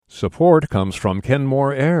Support comes from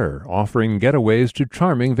Kenmore Air, offering getaways to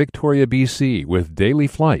charming Victoria, BC, with daily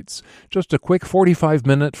flights. Just a quick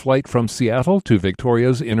 45-minute flight from Seattle to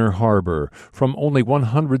Victoria's Inner Harbor, from only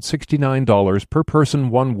 $169 per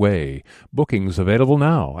person one way. Bookings available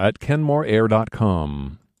now at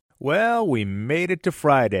kenmoreair.com. Well, we made it to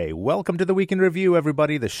Friday. Welcome to the Week in Review,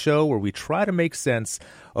 everybody, the show where we try to make sense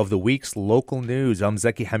of the week's local news. I'm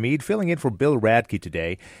Zaki Hamid, filling in for Bill Radke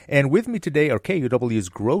today. And with me today are KUOW's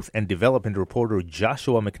growth and development reporter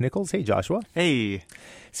Joshua McNichols. Hey, Joshua. Hey.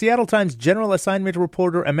 Seattle Times general assignment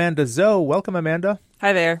reporter Amanda Zhou. Welcome, Amanda.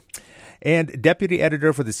 Hi there. And deputy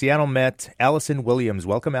editor for the Seattle Met, Allison Williams.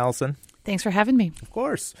 Welcome, Allison. Thanks for having me. Of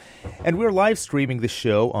course. And we're live streaming the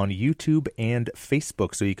show on YouTube and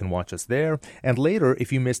Facebook, so you can watch us there. And later,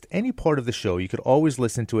 if you missed any part of the show, you could always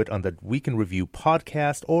listen to it on the Week in Review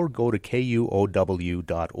podcast or go to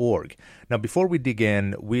KUOW.org. Now, before we dig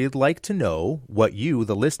in, we'd like to know what you,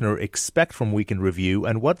 the listener, expect from Week in Review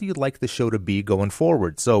and what you'd like the show to be going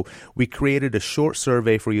forward. So we created a short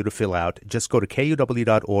survey for you to fill out. Just go to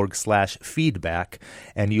KUOW.org/feedback,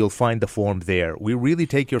 and you'll find the form there. We really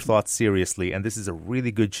take your thoughts seriously, and this is a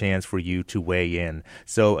really good chance for you to weigh in.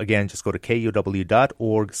 So again, just go to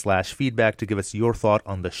KUOW.org/feedback to give us your thought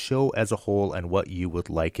on the show as a whole and what you would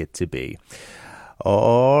like it to be.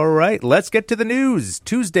 All right, let's get to the news.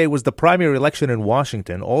 Tuesday was the primary election in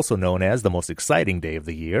Washington, also known as the most exciting day of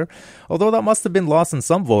the year, although that must have been lost on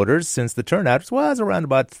some voters since the turnout was around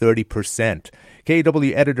about 30%.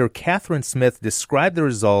 KUOW editor Catherine Smith described the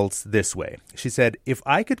results this way. She said, "If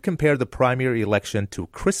I could compare the primary election to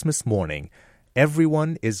Christmas morning,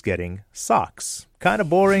 everyone is getting socks. Kind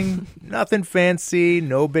of boring, nothing fancy,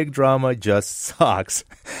 no big drama, just socks."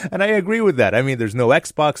 And I agree with that. I mean, there's no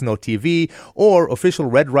Xbox, no TV, or official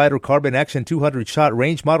Red Ryder carbine action 200-shot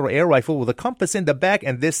range model air rifle with a compass in the back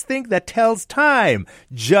and this thing that tells time.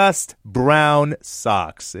 Just brown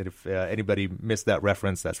socks. And if anybody missed that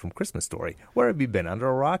reference, that's from Christmas Story. Where have you been, under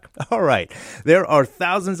a rock? All right. There are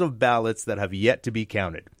thousands of ballots that have yet to be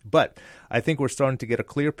counted. But I think we're starting to get a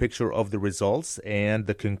clear picture of the results and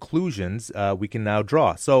the conclusions we can now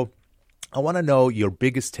draw. So I want to know your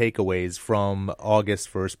biggest takeaways from August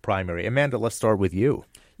 1st primary. Amanda, let's start with you.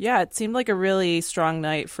 Yeah, it seemed like a really strong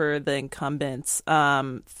night for the incumbents.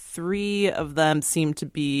 3 of them seemed to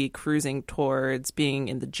be cruising towards being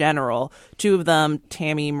in the general. 2 of them,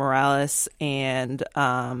 Tammy Morales and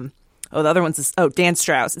the other one's Dan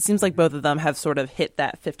Strauss. It seems like both of them have sort of hit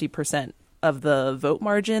that 50% of the vote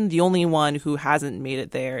margin. The only one who hasn't made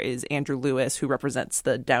it there is Andrew Lewis, who represents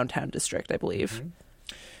the downtown district, I believe. Mm-hmm.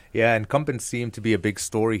 Yeah, incumbents seem to be a big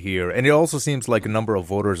story here. And it also seems like a number of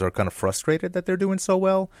voters are kind of frustrated that they're doing so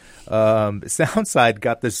well. Soundside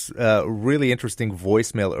got this really interesting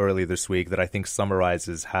voicemail earlier this week that I think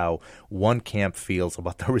summarizes how one camp feels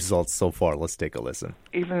about the results so far. Let's take a listen.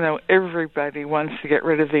 Even though everybody wants to get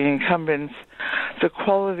rid of the incumbents, the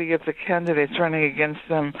quality of the candidates running against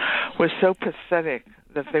them was so pathetic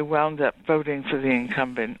that they wound up voting for the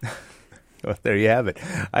incumbent. Well, there you have it.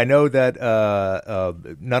 I know that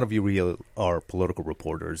none of you really are political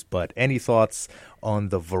reporters, but any thoughts on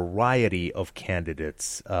the variety of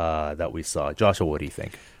candidates that we saw? Joshua, what do you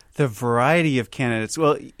think? The variety of candidates.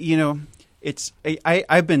 Well, you know,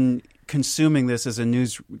 I've been consuming this as a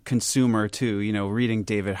news consumer too, you know, reading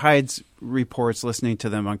David Hyde's reports, listening to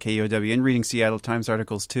them on KUOW, and reading Seattle Times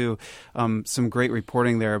articles too. Some great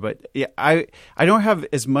reporting there. But yeah, I don't have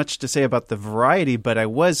as much to say about the variety, but I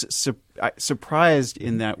was surprised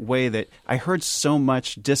in that way that I heard so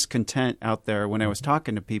much discontent out there when I was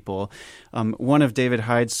talking to people. One of David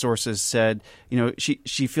Hyde's sources said, you know,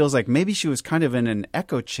 she feels like maybe she was kind of in an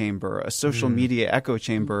echo chamber, a social media echo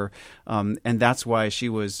chamber, and that's why she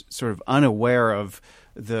was sort of unaware of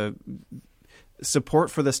the support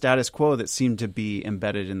for the status quo that seemed to be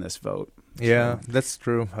embedded in this vote. Yeah, that's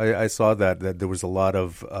true. I saw that there was a lot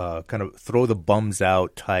of kind of throw the bums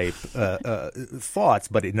out type thoughts,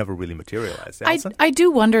 but it never really materialized. I do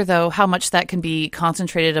wonder, though, how much that can be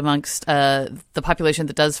concentrated amongst the population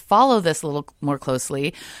that does follow this a little more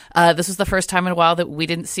closely. This was the first time in a while that we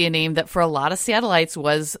didn't see a name that for a lot of Seattleites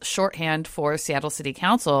was shorthand for Seattle City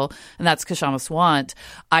Council, and that's Kashama Swant.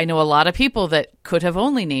 I know a lot of people that could have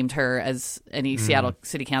only named her as any Seattle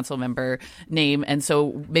City Council member name, and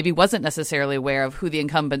so maybe wasn't necessarily aware of who the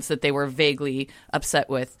incumbents that they were vaguely upset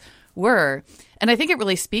with were. And I think it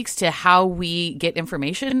really speaks to how we get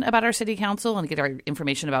information about our city council and get our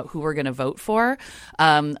information about who we're going to vote for.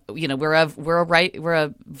 We're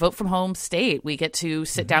a vote from home state. We get to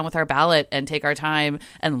sit down with our ballot and take our time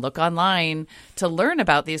and look online to learn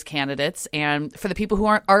about these candidates. And for the people who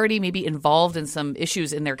aren't already maybe involved in some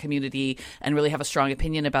issues in their community and really have a strong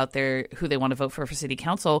opinion about who they want to vote for city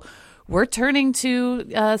council, we're turning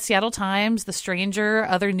to Seattle Times, The Stranger,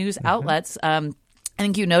 other news outlets. I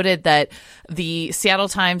think you noted that the Seattle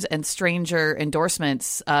Times and Stranger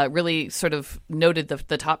endorsements really sort of noted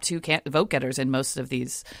the top two vote getters in most of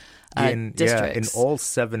these districts. In all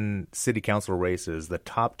 7 city council races, the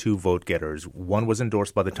top 2 vote getters, one was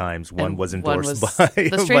endorsed by the Times, one was endorsed by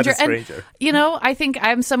the Stranger. And, I think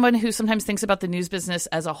I'm someone who sometimes thinks about the news business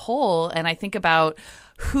as a whole, and I think about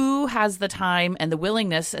who has the time and the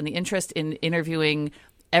willingness and the interest in interviewing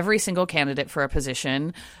every single candidate for a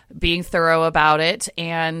position, being thorough about it,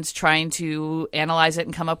 and trying to analyze it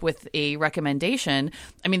and come up with a recommendation.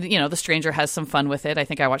 I mean, The Stranger has some fun with it. I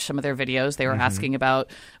think I watched some of their videos. They were asking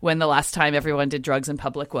about when the last time everyone did drugs in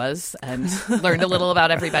public was, and learned a little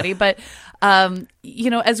about everybody. But,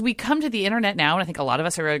 as we come to the internet now, and I think a lot of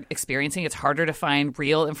us are experiencing, it's harder to find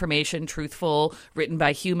real information, truthful, written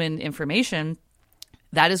by human information.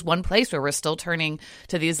 That is one place where we're still turning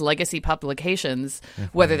to these legacy publications,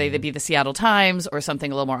 whether they be the Seattle Times or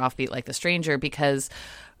something a little more offbeat like The Stranger, because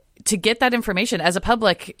to get that information as a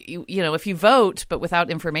public, if you vote but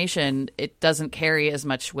without information, it doesn't carry as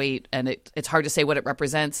much weight, and it's hard to say what it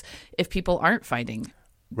represents if people aren't finding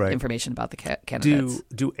information about the candidates.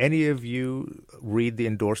 Do any of you read the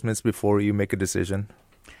endorsements before you make a decision?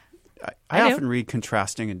 I often read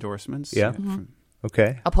contrasting endorsements. Yeah.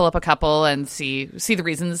 Okay. I'll pull up a couple and see the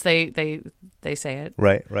reasons they say it.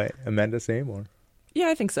 Right. Amanda, same or? Yeah,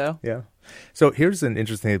 I think so. Yeah. So here's an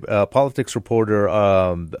interesting politics reporter,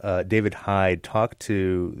 David Hyde, talked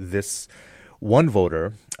to this one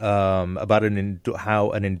voter about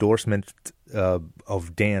how an endorsement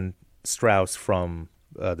of Dan Strauss from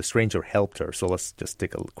The Stranger helped her. So let's just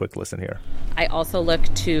take a quick listen here. I also look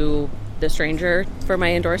to The Stranger for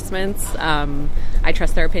my endorsements. I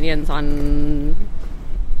trust their opinions on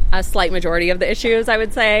a slight majority of the issues, I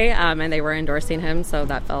would say, and they were endorsing him, so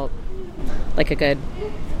that felt like a good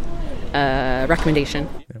recommendation.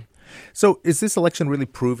 Yeah. So is this election really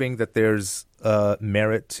proving that there's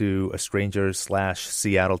merit to a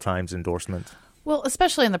Stranger/Seattle Times endorsement? Well,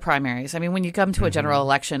 especially in the primaries. I mean, when you come to a general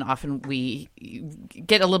election, often we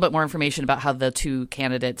get a little bit more information about how the two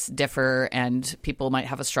candidates differ, and people might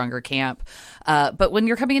have a stronger camp. But when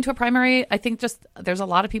you're coming into a primary, I think there's a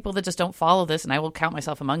lot of people that just don't follow this, and I will count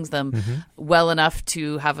myself amongst them, well enough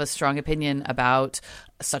to have a strong opinion about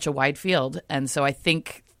such a wide field. And so I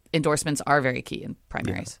think endorsements are very key in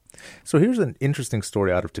primaries. Yeah. So here's an interesting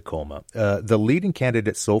story out of Tacoma. The leading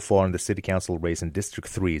candidate so far in the city council race in District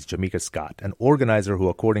 3 is Jamaica Scott, an organizer who,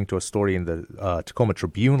 according to a story in the Tacoma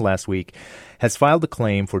Tribune last week, has filed a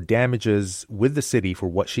claim for damages with the city for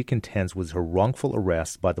what she contends was her wrongful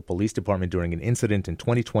arrest by the police department during an incident in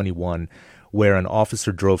 2021 where an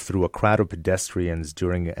officer drove through a crowd of pedestrians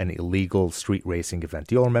during an illegal street racing event.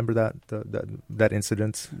 Do you all remember that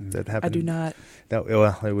incident that happened? I do not.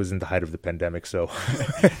 It was in the height of the pandemic, so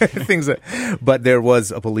but there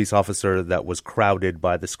was a police officer that was crowded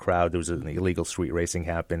by this crowd. There was an illegal street racing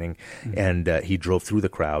happening, and he drove through the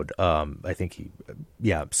crowd.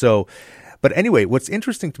 But anyway, what's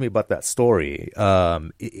interesting to me about that story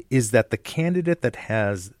is that the candidate that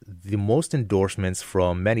has the most endorsements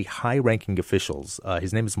from many high-ranking officials,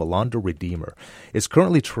 his name is Melanda Redeemer, is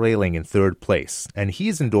currently trailing in 3rd place. And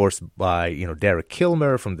he's endorsed by, Derek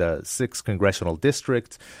Kilmer from the 6th Congressional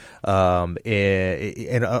District, and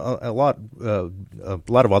a lot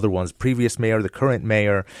of other ones, previous mayor, the current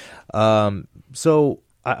mayor. So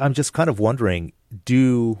I'm just kind of wondering,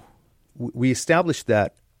 we established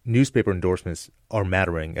that newspaper endorsements are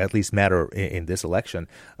at least matter in this election.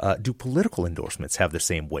 Do political endorsements have the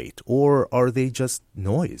same weight, or are they just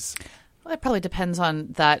noise? Well, it probably depends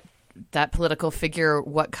on that political figure,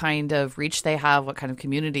 what kind of reach they have, what kind of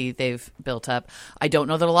community they've built up. I don't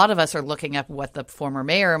know that a lot of us are looking up what the former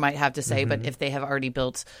mayor might have to say, but if they have already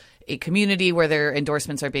built a community where their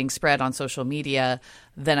endorsements are being spread on social media,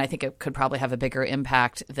 then I think it could probably have a bigger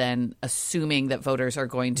impact than assuming that voters are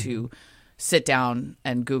going to sit down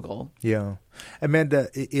and Google. Yeah. Amanda,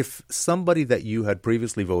 if somebody that you had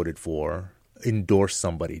previously voted for endorsed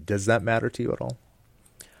somebody, does that matter to you at all?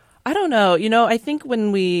 I don't know. I think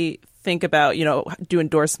when we think about, do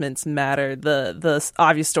endorsements matter? The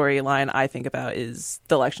obvious storyline I think about is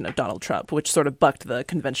the election of Donald Trump, which sort of bucked the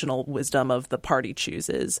conventional wisdom of the party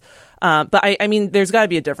chooses. But I mean, there's got to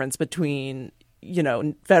be a difference between,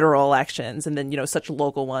 federal elections and then, such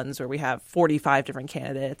local ones where we have 45 different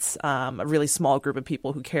candidates, a really small group of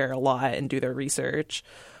people who care a lot and do their research.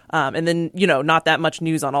 And then, not that much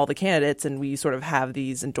news on all the candidates. And we sort of have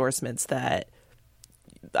these endorsements that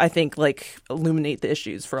I think illuminate the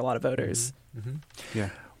issues for a lot of voters. Mm-hmm. Yeah.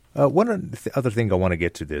 One other thing I want to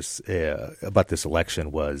get to this about this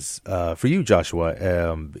election was for you,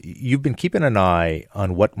 Joshua. You've been keeping an eye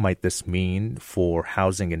on what might this mean for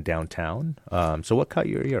housing in downtown. So what caught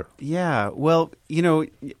your ear? Yeah. Well,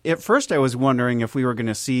 at first I was wondering if we were going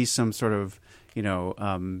to see some sort of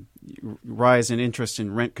rise in interest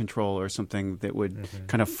in rent control or something that would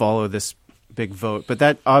kind of follow this big vote. But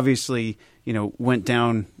that obviously, went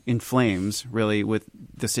down in flames, really, with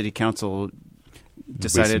the city council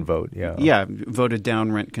decided voted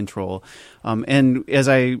down rent control. And as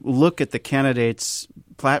I look at the candidates'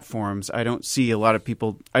 platforms, I don't see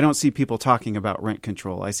people talking about rent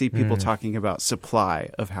control. I see people talking about supply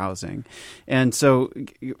of housing. And so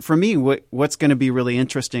for me, what's going to be really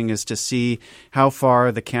interesting is to see how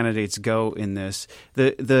far the candidates go in this.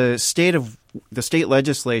 The state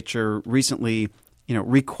legislature recently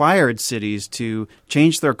required cities to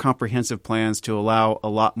change their comprehensive plans to allow a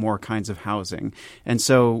lot more kinds of housing. And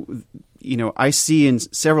so, I see in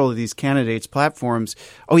several of these candidates' platforms,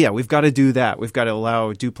 we've got to do that. We've got to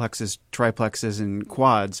allow duplexes, triplexes, and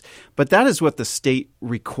quads. But that is what the state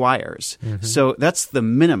requires. Mm-hmm. So that's the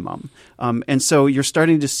minimum. And so you're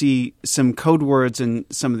starting to see some code words in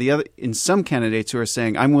some candidates who are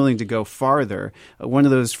saying, I'm willing to go farther. One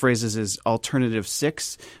of those phrases is alternative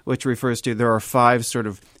 6, which refers to there are 5 sort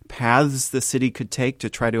of paths the city could take to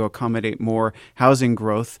try to accommodate more housing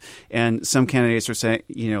growth. And some candidates are saying,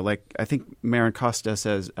 I think Marin Costa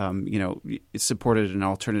says, supported an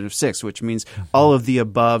alternative 6, which means all of the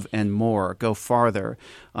above and more, go farther.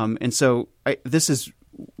 And so this is,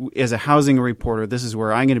 as a housing reporter, this is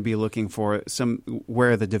where I'm going to be looking for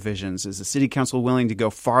where are the divisions? Is the city council willing to go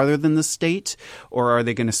farther than the state, or are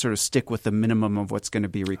they going to sort of stick with the minimum of what's going to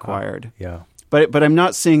be required? Yeah. But I'm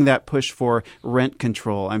not seeing that push for rent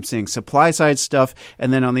control. I'm seeing supply side stuff.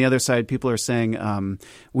 And then on the other side, people are saying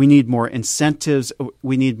we need more incentives.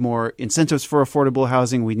 We need more incentives for affordable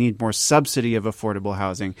housing. We need more subsidy of affordable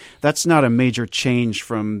housing. That's not a major change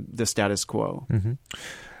from the status quo. Mm-hmm.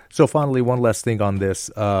 So finally, one last thing on this.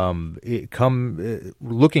 Looking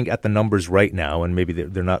at the numbers right now, and maybe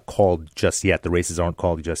they're not called just yet. The races aren't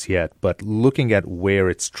called just yet. But looking at where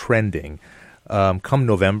it's trending, come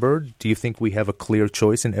November, do you think we have a clear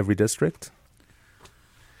choice in every district?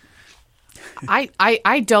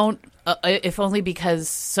 I don't, if only because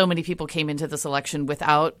so many people came into this election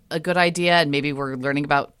without a good idea, and maybe we're learning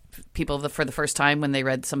about people for the first time when they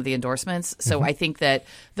read some of the endorsements. So I think that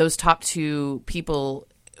those top 2 people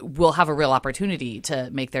will have a real opportunity to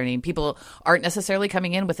make their name. People aren't necessarily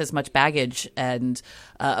coming in with as much baggage and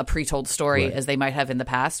a pre-told story as they might have in the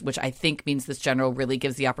past, which I think means this general really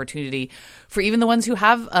gives the opportunity for even the ones who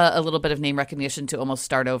have a little bit of name recognition to almost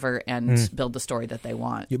start over and build the story that they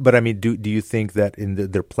want. But I mean, do you think that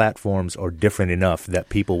their platforms are different enough that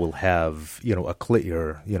people will have, a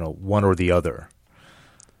clear, one or the other?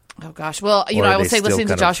 Oh, gosh. Well, I will say listening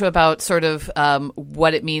to Joshua about sort of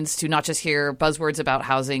what it means to not just hear buzzwords about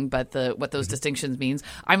housing, but what those distinctions means.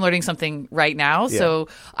 I'm learning something right now. Yeah. So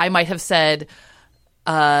I might have said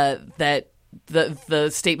that the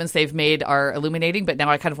statements they've made are illuminating, but now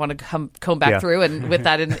I kind of want to comb back through and with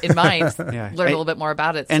that in mind, learn a little bit more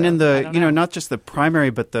about it. And in the, not just the primary,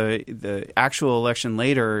 but the actual election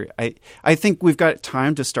later, I think we've got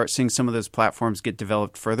time to start seeing some of those platforms get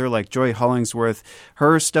developed further. Like Joy Hollingsworth,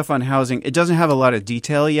 her stuff on housing, it doesn't have a lot of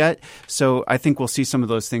detail yet. So I think we'll see some of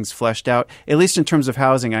those things fleshed out. At least in terms of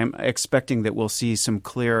housing, I'm expecting that we'll see some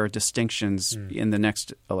clearer distinctions in the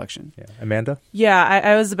next election. Yeah. Amanda? Yeah,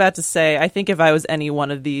 I was about to say, I think if I was any one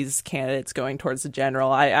of these candidates going towards the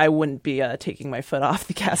general, I wouldn't be taking my foot off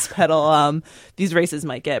the gas pedal. These races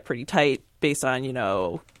might get pretty tight based on,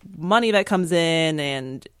 money that comes in.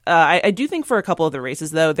 And I do think for a couple of the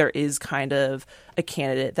races, though, there is kind of a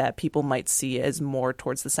candidate that people might see as more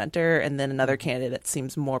towards the center, and then another candidate that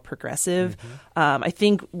seems more progressive. I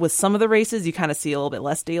think with some of the races, you kind of see a little bit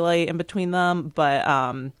less daylight in between them. But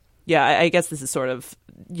I guess this is sort of,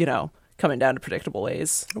 coming down to predictable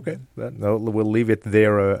ways. Okay. We'll leave it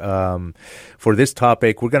there for this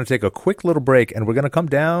topic. We're going to take a quick little break, and we're going to come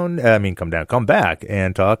back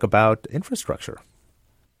and talk about infrastructure.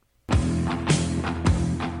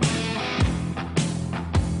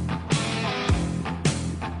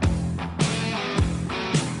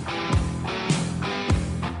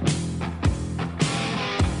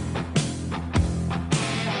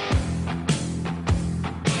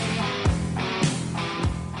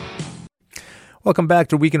 Welcome back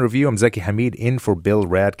to Week in Review. I'm Zaki Hamid in for Bill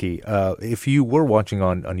Radke. If you were watching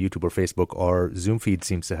on YouTube or Facebook, our Zoom feed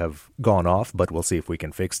seems to have gone off, but we'll see if we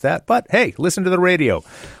can fix that. But hey, listen to the radio.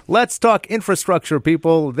 Let's talk infrastructure,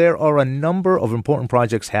 people. There are a number of important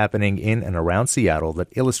projects happening in and around Seattle that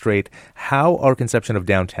illustrate how our conception of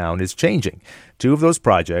downtown is changing. Two of those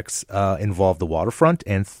projects involve the waterfront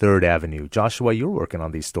and 3rd Avenue. Joshua, you're working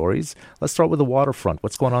on these stories. Let's start with the waterfront.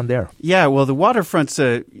 What's going on there? Yeah, well, the waterfront's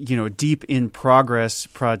a deep in progress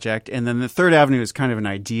project, and then the 3rd Avenue is kind of an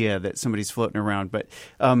idea that somebody's floating around. But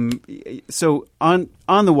so on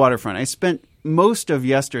the waterfront, I spent most of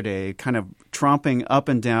yesterday kind of tromping up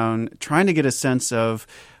and down, trying to get a sense of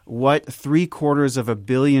what $750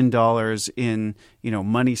 million in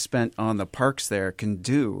money spent on the parks there can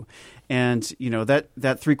do. And, that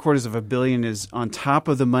 $750 million is on top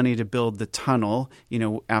of the money to build the tunnel,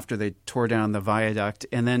 after they tore down the viaduct.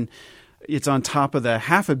 And then it's on top of the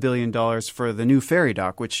 $500 million for the new ferry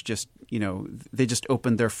dock, which just, they just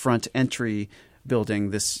opened their front entry building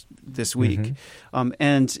this week.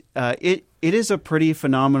 Mm-hmm. It is a pretty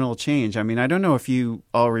phenomenal change. I mean, I don't know if you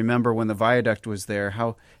all remember when the viaduct was there,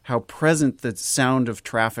 how present the sound of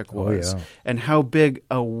traffic was, and how big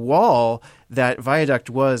a wall that viaduct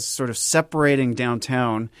was, sort of separating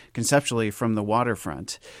downtown conceptually from the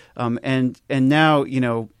waterfront. And now,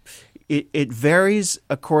 it varies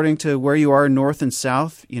according to where you are, north and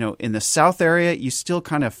south. In the south area, you still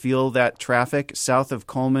kind of feel that traffic. South of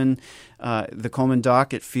Coleman, the Coleman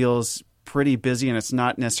dock, it feels pretty busy, and it's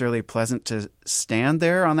not necessarily pleasant to stand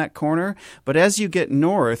there on that corner. But as you get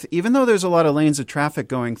north, even though there's a lot of lanes of traffic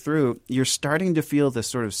going through, you're starting to feel the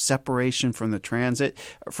sort of separation from the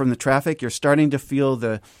traffic. You're starting to feel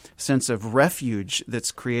the sense of refuge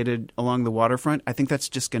that's created along the waterfront. I think that's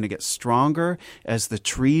just going to get stronger as the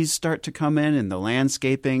trees start to come in and the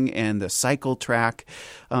landscaping and the cycle track.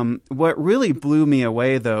 What really blew me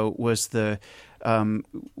away, though, was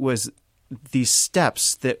these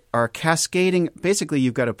steps that are cascading. Basically,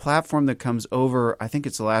 you've got a platform that comes over, I think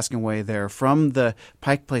it's Alaskan Way there, from the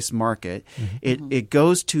Pike Place Market. Mm-hmm. It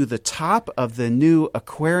goes to the top of the new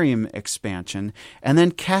aquarium expansion and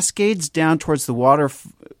then cascades down towards the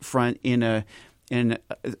waterfront in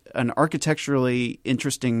an architecturally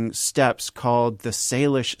interesting steps called the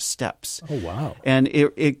Salish Steps. Oh, wow. And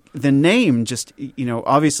the name just,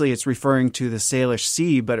 obviously it's referring to the Salish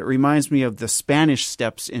Sea, but it reminds me of the Spanish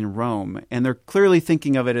Steps in Rome. And they're clearly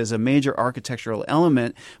thinking of it as a major architectural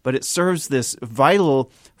element, but it serves this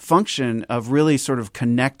vital function of really sort of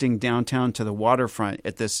connecting downtown to the waterfront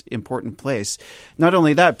at this important place. Not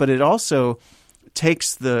only that, but it also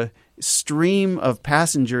takes the stream of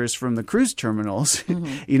passengers from the cruise terminals,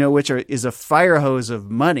 mm-hmm. Which is a fire hose of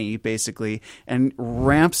money, basically, and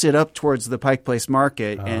ramps it up towards the Pike Place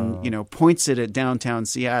Market and, points it at downtown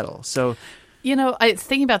Seattle. So,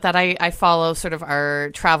 thinking about that, I follow sort of our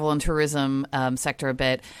travel and tourism sector a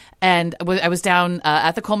bit. And I was down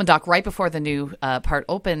at the Coleman Dock right before the new part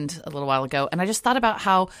opened a little while ago. And I just thought about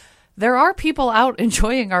how there are people out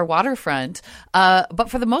enjoying our waterfront, but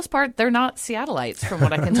for the most part, they're not Seattleites, from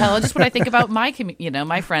what I can tell. Just when I think about my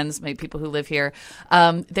my friends, my people who live here.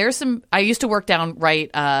 There's some. I used to work down right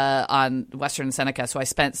on Western Seneca, so I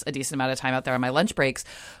spent a decent amount of time out there on my lunch breaks.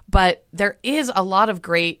 But there is a lot of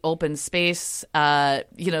great open space.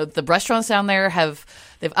 The restaurants down there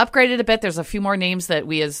they've upgraded a bit. There's a few more names that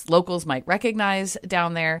we as locals might recognize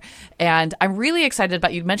down there. And I'm really excited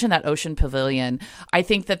about, you mentioned that Ocean Pavilion. I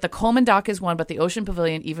think that the Coleman Dock is one, but the Ocean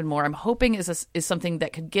Pavilion even more. I'm hoping is something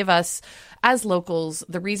that could give us, as locals,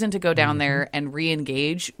 the reason to go down there and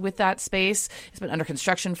re-engage with that space. It's been under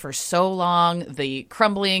construction for so long. The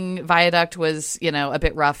crumbling viaduct was, a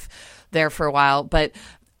bit rough there for a while. But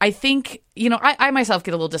I think, I myself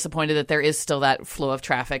get a little disappointed that there is still that flow of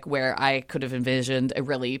traffic where I could have envisioned a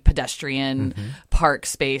really pedestrian park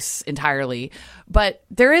space entirely. But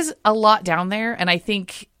there is a lot down there, and I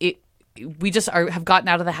think we just have gotten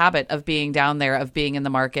out of the habit of being down there, of being in the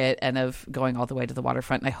market, and of going all the way to the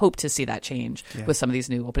waterfront. And I hope to see that change with some of these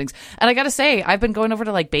new openings. And I got to say, I've been going over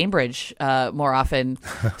to Bainbridge more often,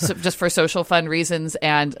 just for social fun reasons,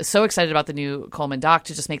 and so excited about the new Coleman Dock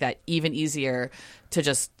to just make that even easier to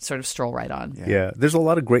just sort of stroll right on. Yeah. There's a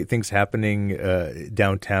lot of great things happening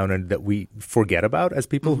downtown and that we forget about as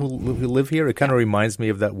people who live here. It kind of reminds me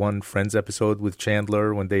of that one Friends episode with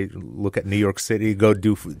Chandler when they look at New York City, go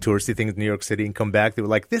do touristy things in New York City and come back. They were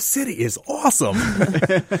like, this city is awesome.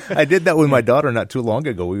 I did that with my daughter not too long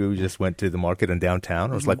ago. We just went to the market in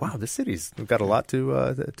downtown. I was like, wow, this city's got a lot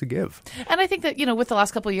to give. And I think that, with the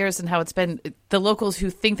last couple of years and how it's been, the locals who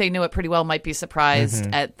think they know it pretty well might be surprised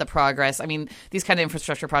at the progress. I mean, these kind of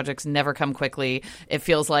infrastructure projects never come quickly. It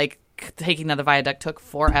feels like taking down the viaduct took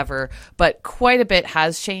forever, but quite a bit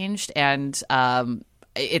has changed, and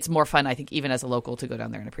it's more fun, I think, even as a local, to go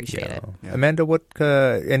down there and appreciate it. Yeah. Amanda, what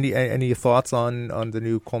any thoughts on the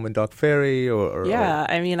new Coleman Dock Ferry? Yeah,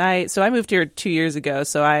 I mean, I moved here 2 years ago,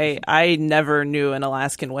 so I never knew an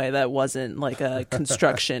Alaskan Way that wasn't like a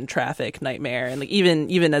construction traffic nightmare, and like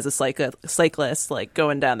even as a cyclist, like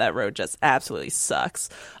going down that road just absolutely sucks.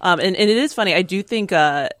 And it is funny. I do think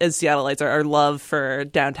as Seattleites, our love for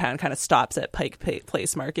downtown kind of stops at Pike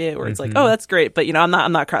Place Market, where it's like, oh, that's great, but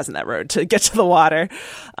I'm not crossing that road to get to the water.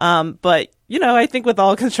 But I think with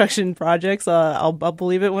all construction projects, I'll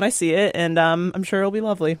believe it when I see it, and I'm sure it'll be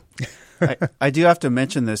lovely. I do have to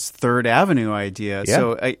mention this Third Avenue idea. Yeah.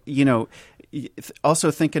 So also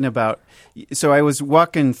thinking about, so I was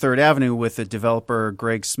walking Third Avenue with the developer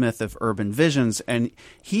Greg Smith of Urban Visions, and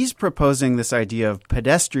he's proposing this idea of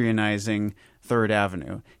pedestrianizing Third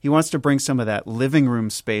Avenue. He wants to bring some of that living room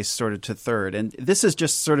space sort of to Third. And this is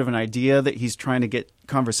just sort of an idea that he's trying to get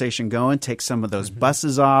conversation going, take some of those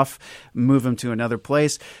buses off, move them to another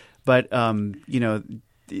place. But, I'm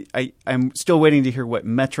still waiting to hear what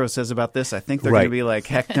Metro says about this. I think they're going to be like,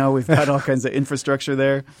 heck no, we've got all kinds of infrastructure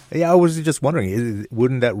there. Yeah, I was just wondering,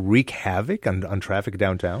 wouldn't that wreak havoc on traffic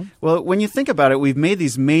downtown? Well, when you think about it, we've made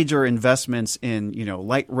these major investments in,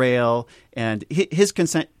 light rail, and his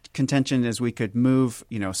contention is we could move,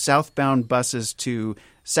 southbound buses to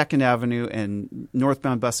Second Avenue and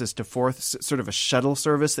northbound buses to Fourth, sort of a shuttle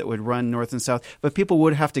service that would run north and south. But people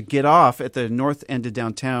would have to get off at the north end of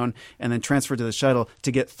downtown and then transfer to the shuttle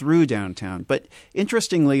to get through downtown. But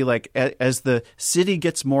interestingly, like as the city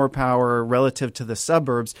gets more power relative to the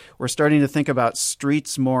suburbs, we're starting to think about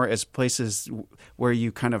streets more as places where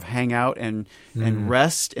you kind of hang out and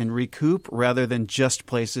rest and recoup, rather than just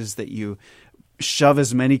places that you shove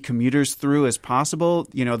as many commuters through as possible.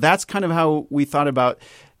 That's kind of how we thought about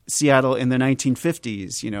Seattle in the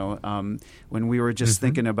 1950s, when we were just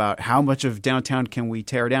thinking about how much of downtown can we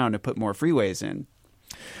tear down to put more freeways in.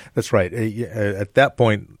 That's right. At that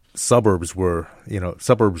point, suburbs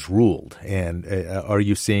ruled. And are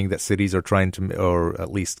you seeing that cities are trying to, or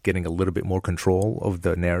at least getting a little bit more control of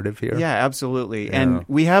the narrative here? Yeah, absolutely. Yeah. And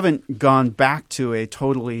we haven't gone back to a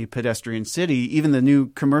totally pedestrian city. Even the new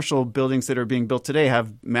commercial buildings that are being built today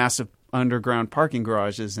have massive underground parking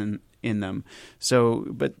garages in them. So,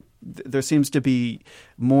 but there seems to be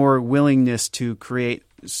more willingness to create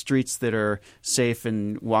streets that are safe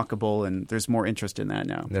and walkable, and there's more interest in that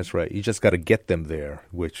now. That's right. You just got to get them there,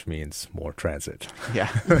 which means more transit. Yeah.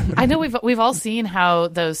 I know we've all seen how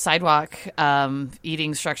those sidewalk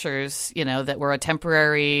eating structures, that were a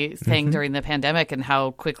temporary thing during the pandemic, and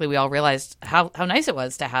how quickly we all realized how nice it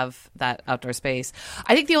was to have that outdoor space.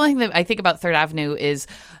 I think the only thing that I think about Third Avenue is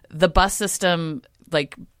the bus system,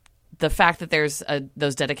 like the fact that there's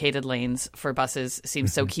those dedicated lanes for buses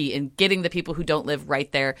seems so key in getting the people who don't live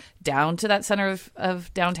right there down to that center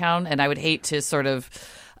of downtown. And I would hate to sort of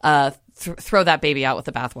throw that baby out with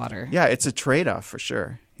the bathwater. Yeah, it's a trade-off for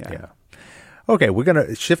sure. Yeah. Okay, we're going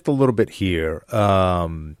to shift a little bit here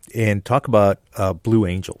and talk about Blue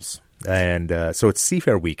Angels. And so it's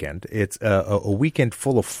Seafair weekend. It's a weekend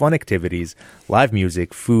full of fun activities, live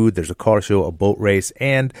music, food. There's a car show, a boat race,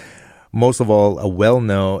 and most of all,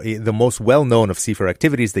 the most well-known of Seafair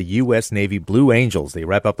activities, the U.S. Navy Blue Angels. They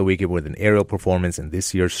wrap up the weekend with an aerial performance, and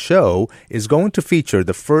this year's show is going to feature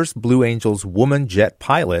the first Blue Angels woman jet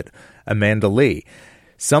pilot, Amanda Lee.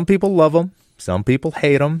 Some people love them, some people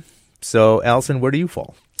hate them. So, Allison, where do you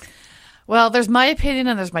fall? Well, there's my opinion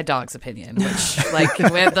and there's my dog's opinion, which,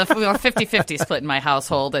 we have the 50-50 split in my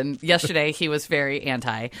household. And yesterday he was very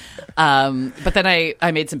anti. But then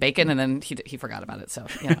I made some bacon and then he forgot about it. So,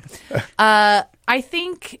 I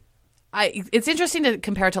think it's interesting to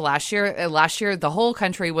compare it to last year. Last year, the whole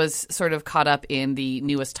country was sort of caught up in the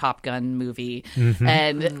newest Top Gun movie.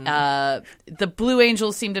 And the Blue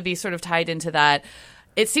Angels seem to be sort of tied into that.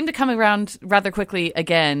 It seemed to come around rather quickly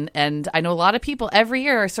again, and I know a lot of people every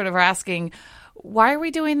year are asking, why are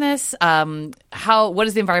we doing this? What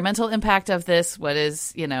is the environmental impact of this? What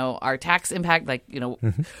is, our tax impact?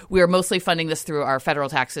 We are mostly funding this through our federal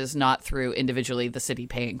taxes, not through individually the city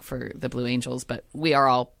paying for the Blue Angels, but we are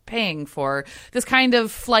all paying for this kind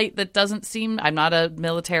of flight that doesn't seem, I'm not a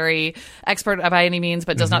military expert by any means,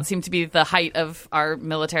 but does not seem to be the height of our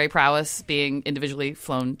military prowess, being individually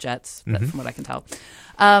flown jets, from what I can tell.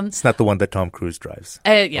 It's not the one that Tom Cruise drives.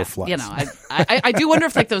 Yeah, I do wonder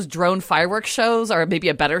if those drone fireworks shows are maybe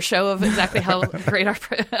a better show of exactly how great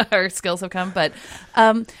our skills have come. But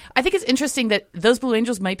I think it's interesting that those Blue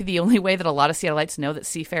Angels might be the only way that a lot of Seattleites know that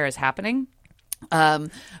Seafair is happening.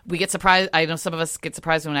 We get surprised. I know some of us get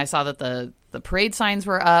surprised when I saw that The parade signs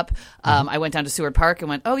were up. I went down to Seward Park and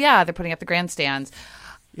went, oh, yeah, they're putting up the grandstands.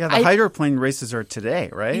 Yeah, the hydroplane races are today,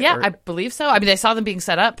 right? Yeah, I believe so. I mean, I saw them being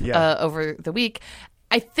set up over the week.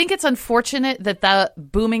 I think it's unfortunate that the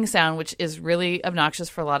booming sound, which is really obnoxious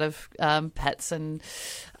for a lot of pets and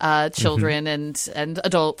children and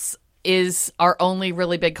adults, is our only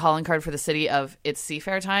really big calling card for the city of it's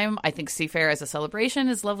Seafair time. I think Seafair as a celebration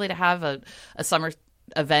is lovely to have a summer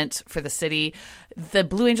event for the city. The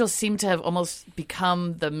Blue Angels seem to have almost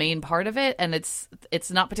become the main part of it, and it's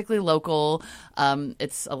not particularly local.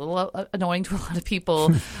 It's a little annoying to a lot of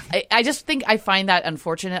people. I just think I find that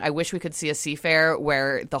unfortunate. I wish we could see a Seafair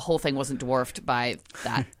where the whole thing wasn't dwarfed by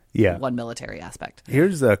that one military aspect.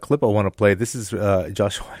 Here's a clip I want to play. This is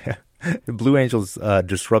Joshua. The Blue Angels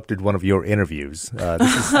disrupted one of your interviews.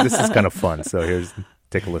 This is kind of fun. So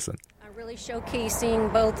take a listen. Really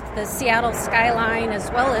showcasing both the Seattle skyline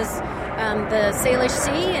as well as the Salish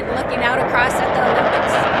Sea and looking out across at the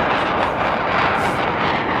Olympics.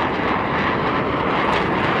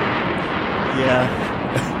 Yeah.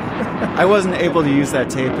 I wasn't able to use that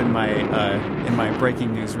tape in my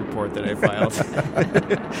breaking news report that I filed.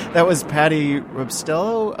 That was Patty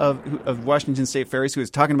Robstello of Washington State Ferries, who was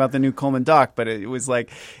talking about the new Coleman dock, but it was like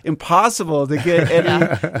impossible to get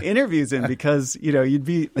any interviews in because they'd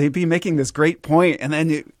be making this great point, and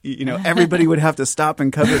then everybody would have to stop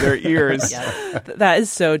and cover their ears. That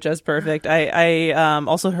is so just perfect. I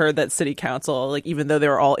also heard that City Council, like even though they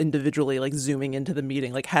were all individually like zooming into the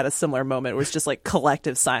meeting, like had a similar moment where it's just like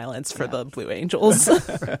collective silence for the Blue Angels.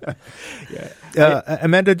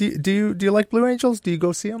 Amanda, do you like Blue Angels? Do you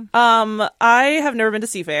go see them? I have never been to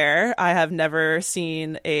Seafair. I have never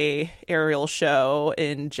seen a aerial show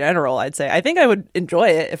in general. I'd say I think I would enjoy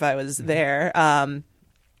it if I was there. And,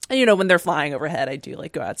 when they're flying overhead, I do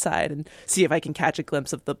like go outside and see if I can catch a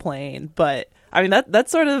glimpse of the plane. But I mean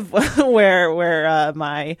that's sort of where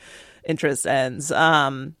my interest ends.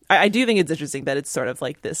 I do think it's interesting that it's sort of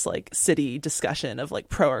like this like city discussion of like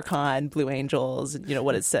pro or con Blue Angels and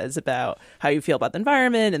what it says about how you feel about the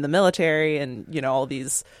environment and the military and all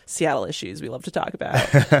these Seattle issues we love to talk about.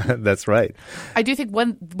 That's right. I do think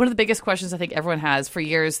one of the biggest questions I think everyone has for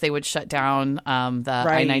years, they would shut down the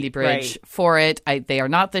I-90 bridge for it. They are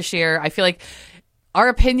not this year. I feel like our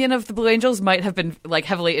opinion of the Blue Angels might have been like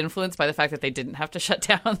heavily influenced by the fact that they didn't have to shut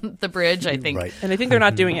down the bridge. I think, and I think they're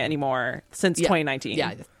not doing it anymore since 2019.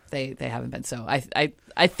 Yeah, they haven't been. So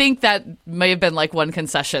I think that may have been like one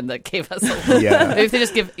concession that gave us a little. Maybe if they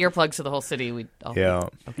just give earplugs to the whole city, we'd all be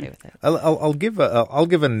okay with it. I'll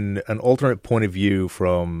give an alternate point of view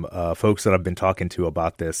from folks that I've been talking to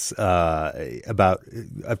about this.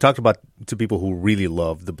 I've talked to people who really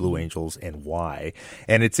love the Blue Angels and why.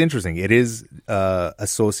 And it's interesting. It is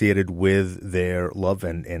associated with their love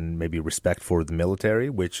and maybe respect for the military,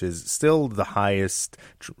 which is still the highest,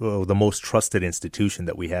 the most trusted institution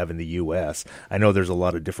that we have in the U.S. I know there's a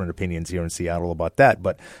lot of different opinions here in Seattle about that,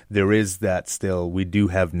 but there is that still. We do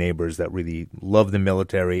have neighbors that really love the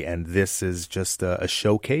military, and this is just a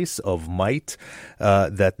showcase of might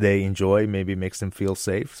that they enjoy, maybe makes them feel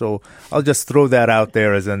safe. So I'll just throw that out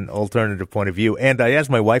there as an alternative point of view. And I asked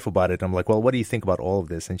my wife about it. I'm like, well, what do you think about all of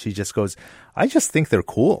this? And she just goes, I just think they're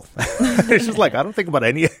cool. She's like, I don't think about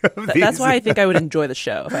any of these. That's why I think I would enjoy the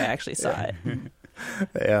show if I actually saw it.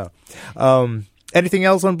 Yeah. Anything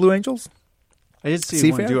else on Blue Angels? I did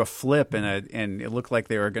see one do a flip, and it looked like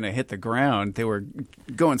they were going to hit the ground. They were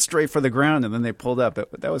going straight for the ground, and then they pulled up.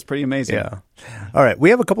 That was pretty amazing. Yeah. All right. We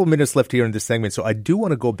have a couple of minutes left here in this segment, so I do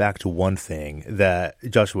want to go back to one thing that,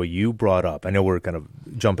 Joshua, you brought up. I know we're kind of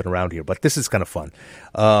jumping around here, but this is kind of fun.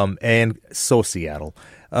 And so Seattle.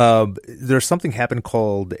 There's something happened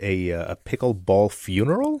called a pickleball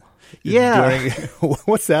funeral? Yeah.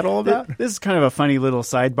 What's that all about? This is kind of a funny little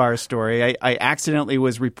sidebar story. I accidentally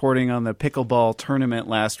was reporting on the pickleball tournament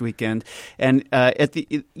last weekend, and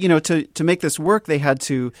to make this work, they had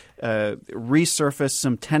to resurface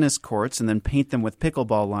some tennis courts and then paint them with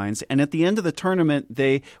pickleball lines. And at the end of the tournament,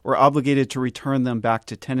 they were obligated to return them back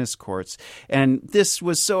to tennis courts. And this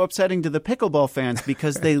was so upsetting to the pickleball fans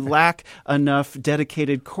because they lack enough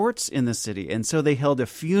dedicated courts in the city. And so they held a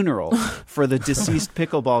funeral for the deceased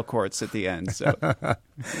pickleball courts at the end. So,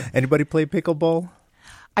 anybody play pickleball?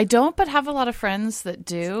 I don't, but have a lot of friends that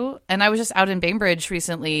do. And I was just out in Bainbridge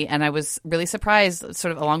recently, and I was really surprised,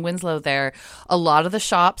 sort of along Winslow there. A lot of the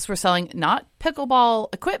shops were selling not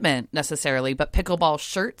pickleball equipment necessarily, but pickleball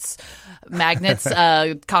shirts, magnets,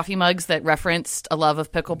 coffee mugs that referenced a love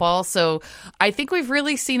of pickleball. So I think we've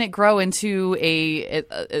really seen it grow into a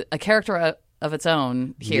of its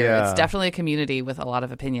own here. Yeah. It's definitely a community with a lot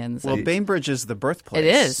of opinions. Well, Bainbridge is the birthplace. It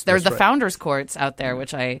is. There's That's the right. founders courts out there,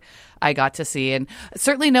 which I got to see, and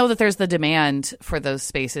certainly know that there's the demand for those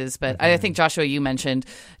spaces. But I think, Joshua, you mentioned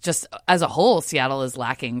just as a whole, Seattle is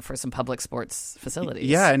lacking for some public sports facilities.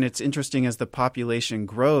 Yeah, and it's interesting as the population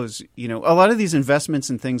grows. You know, a lot of these investments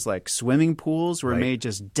in things like swimming pools were Right. made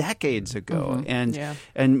just decades ago, and Yeah.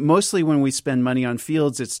 and mostly when we spend money on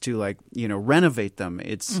fields, it's to renovate them.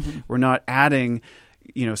 It's we're not adding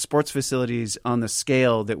sports facilities on the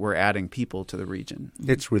scale that we're adding people to the region.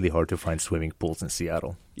 It's really hard to find swimming pools in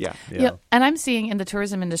Seattle. Yeah. Yeah. And I'm seeing in the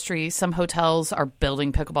tourism industry, some hotels are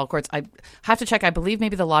building pickleball courts. I have to check. I believe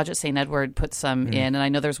maybe the Lodge at St. Edward put some in, and I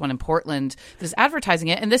know there's one in Portland that is advertising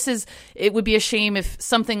it. And it would be a shame if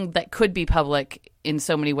something that could be public in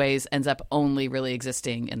so many ways ends up only really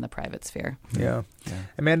existing in the private sphere. Yeah.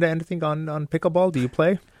 Amanda, anything on pickleball? Do you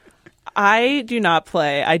play? I do not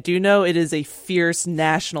play. I do know it is a fierce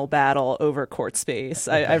national battle over court space.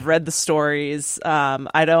 I've read the stories.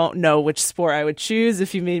 I don't know which sport I would choose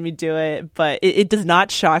if you made me do it, but it does not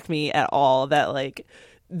shock me at all that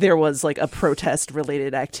there was a protest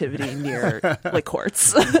related activity near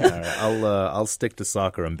courts. All right, I'll stick to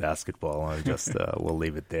soccer and basketball. I'll just we'll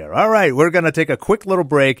leave it there. All right, we're gonna take a quick little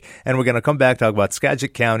break, and we're gonna come back, talk about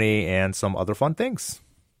Skagit County and some other fun things.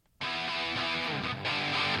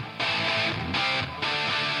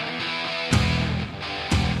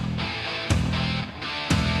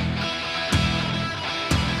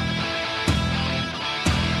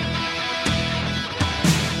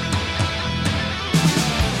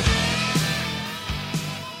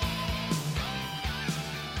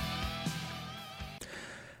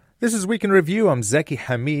 This is Week in Review. I'm Zaki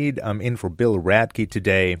Hamid. I'm in for Bill Radke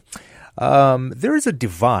today. There is a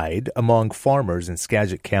divide among farmers in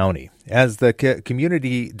Skagit County as the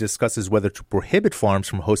community discusses whether to prohibit farms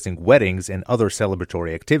from hosting weddings and other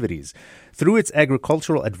celebratory activities. Through its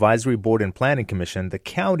Agricultural Advisory Board and Planning Commission, the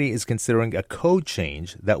county is considering a code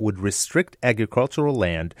change that would restrict agricultural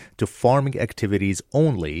land to farming activities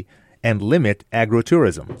only and limit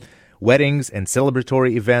agrotourism. Weddings and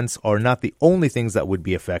celebratory events are not the only things that would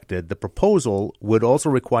be affected. The proposal would also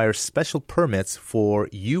require special permits for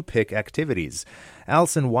U-pick activities.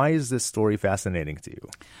 Allison, why is this story fascinating to you?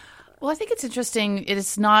 Well, I think it's interesting. It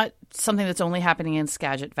is not something that's only happening in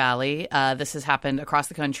Skagit Valley. This has happened across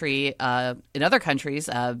the country in other countries.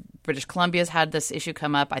 British Columbia's had this issue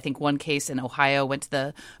come up. I think one case in Ohio went to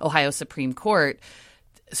the Ohio Supreme Court,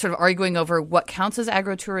 sort of arguing over what counts as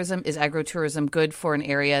agrotourism. Is agrotourism good for an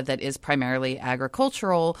area that is primarily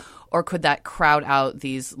agricultural, or could that crowd out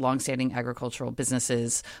these longstanding agricultural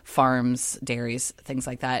businesses, farms, dairies, things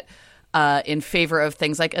like that, in favor of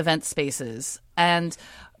things like event spaces? And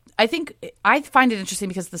I find it interesting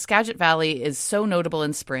because the Skagit Valley is so notable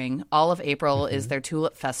in spring. All of April is their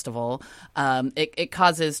tulip festival. It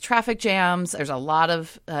causes traffic jams. There's a lot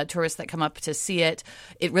of tourists that come up to see it.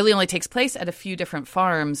 It really only takes place at a few different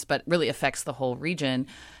farms, but really affects the whole region.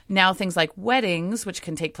 Now, things like weddings, which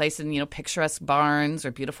can take place in picturesque barns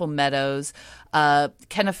or beautiful meadows,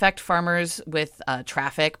 can affect farmers with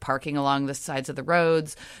traffic, parking along the sides of the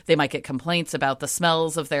roads. They might get complaints about the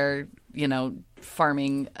smells of their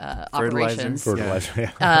farming operations.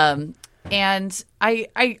 Fertilizer, yeah. And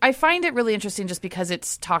I find it really interesting just because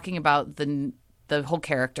it's talking about the whole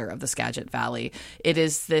character of the Skagit Valley. It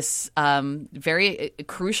is this very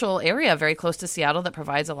crucial area, very close to Seattle, that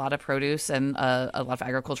provides a lot of produce and a lot of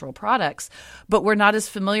agricultural products. But we're not as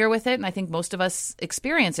familiar with it, and I think most of us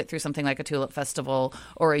experience it through something like a tulip festival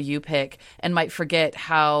or a U-pick and might forget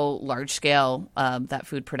how large-scale that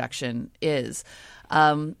food production is.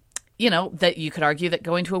 That you could argue that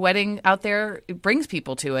going to a wedding out there brings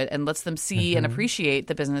people to it and lets them see and appreciate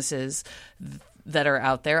the businesses that are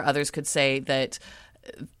out there. Others could say that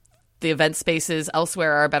the event spaces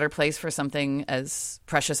elsewhere are a better place for something as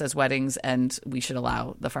precious as weddings, and we should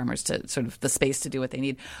allow the farmers to sort of the space to do what they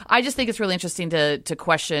need. I just think it's really interesting to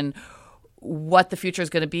question what the future is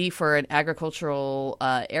going to be for an agricultural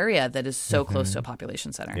area that is so close to a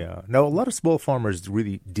population center. Yeah. Now, a lot of small farmers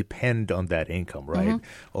really depend on that income, right?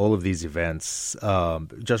 All of these events.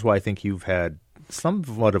 Just why I think you've had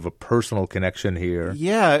somewhat of a personal connection here.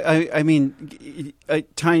 Yeah, I mean, a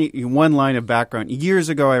tiny one line of background. Years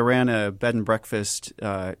ago, I ran a bed and breakfast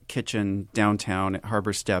kitchen downtown at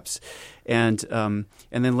Harbor Steps, and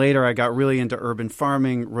then later I got really into urban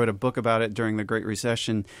farming. Wrote a book about it during the Great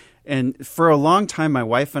Recession, and for a long time, my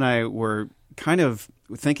wife and I were kind of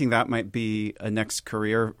thinking that might be a next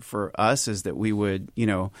career for us, is that we would,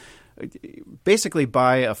 basically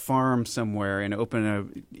buy a farm somewhere and open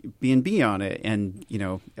a B&B on it. And,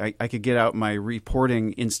 I could get out my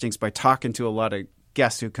reporting instincts by talking to a lot of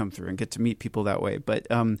guests who come through and get to meet people that way. But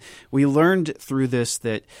we learned through this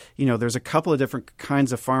that, there's a couple of different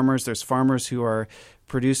kinds of farmers. There's farmers who are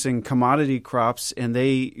producing commodity crops, and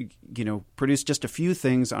they, produce just a few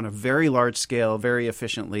things on a very large scale, very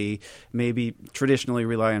efficiently, maybe traditionally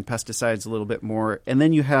rely on pesticides a little bit more. And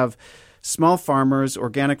then you have small farmers,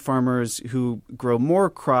 organic farmers who grow more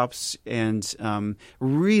crops and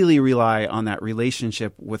really rely on that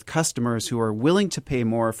relationship with customers who are willing to pay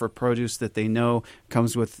more for produce that they know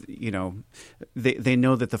comes with, they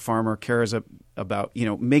know that the farmer cares about,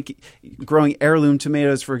 growing heirloom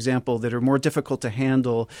tomatoes, for example, that are more difficult to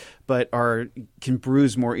handle but can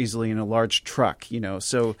bruise more easily in a large truck,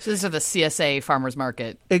 So these are the CSA farmers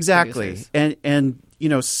market. Exactly. Producers.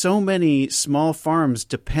 And so many small farms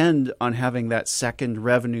depend on having that second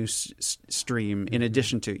revenue stream in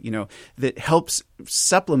addition to, that helps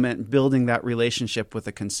supplement building that relationship with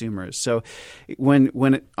the consumers. So when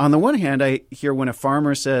on the one hand, I hear when a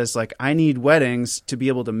farmer says, like, I need weddings to be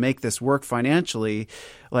able to make this work financially,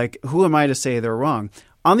 like, who am I to say they're wrong?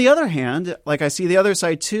 On the other hand, like, I see the other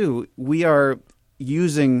side too. We are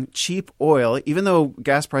using cheap oil. Even though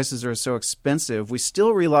gas prices are so expensive, we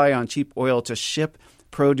still rely on cheap oil to ship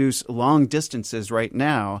produce long distances right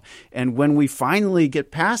now. And when we finally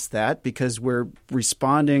get past that, because we're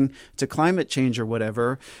responding to climate change or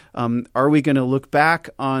whatever, are we going to look back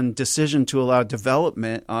on decision to allow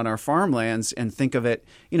development on our farmlands and think of it,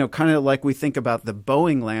 kind of like we think about the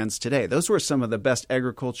Boeing lands today? Those were some of the best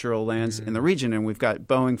agricultural lands in the region, and we've got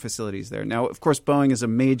Boeing facilities there. Now, of course, Boeing is a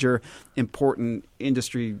major important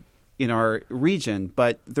industry in our region,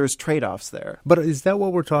 but there's trade-offs there. But is that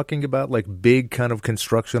what we're talking about, like big kind of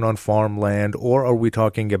construction on farmland, or are we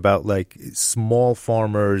talking about like small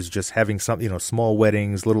farmers just having some, small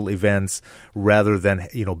weddings, little events, rather than,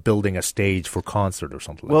 building a stage for concert or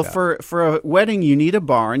something like that? Well, for a wedding, you need a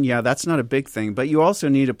barn. Yeah, that's not a big thing, but you also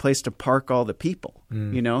need a place to park all the people.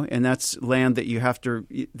 And that's land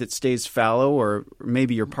that that stays fallow, or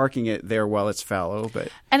maybe you're parking it there while it's fallow.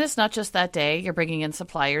 And it's not just that day. You're bringing in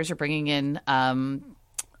suppliers. You're bringing in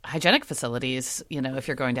hygienic facilities, if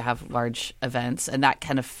you're going to have large events, and that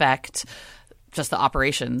can affect just the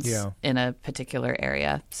operations in a particular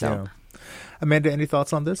area. So, Amanda, any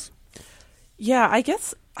thoughts on this? Yeah, I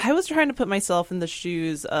guess I was trying to put myself in the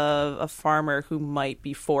shoes of a farmer who might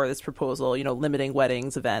be for this proposal, limiting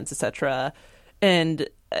weddings, events, etc. And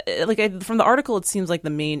from the article, it seems like the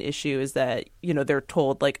main issue is that, they're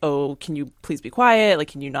told like, oh, can you please be quiet? Like,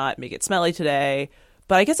 can you not make it smelly today?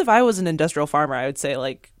 But I guess if I was an industrial farmer, I would say,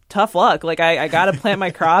 like, tough luck. Like, I got to plant my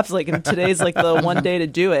crops. Like, and today's like the one day to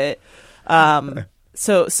do it.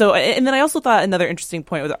 So, and then I also thought another interesting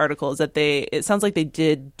point with the article is that it sounds like they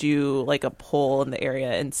did do like a poll in the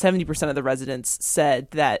area, and 70% of the residents said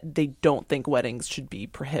that they don't think weddings should be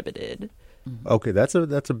prohibited. Okay, that's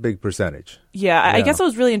a big percentage. Yeah, I guess I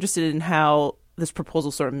was really interested in how this proposal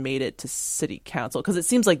sort of made it to city council, because it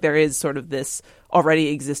seems like there is sort of this already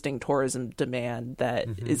existing tourism demand that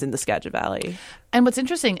is in the Skagit Valley. And what's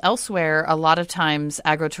interesting, elsewhere, a lot of times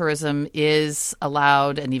agritourism is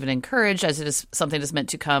allowed and even encouraged, as it is something that's meant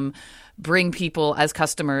to bring people as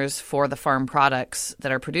customers for the farm products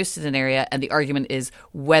that are produced in an area. And the argument is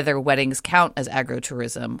whether weddings count as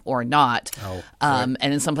agrotourism or not. And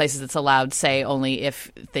in some places it's allowed, say, only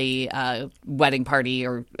if the wedding party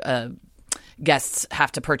or guests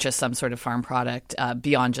have to purchase some sort of farm product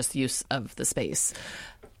beyond just use of the space.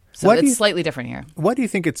 So it's slightly different here. Why do you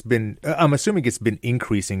think it's been – I'm assuming it's been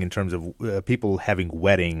increasing in terms of people having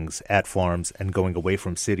weddings at farms and going away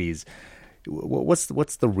from cities. What's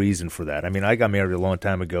the reason for that? I mean, I got married a long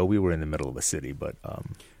time ago. We were in the middle of a city, but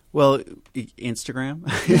well, Instagram.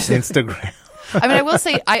 Instagram. I mean, I will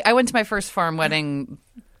say I went to my first farm wedding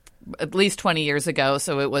at least 20 years ago,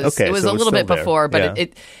 so it was a little bit before, but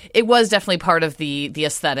it was definitely part of the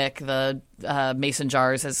aesthetic, the mason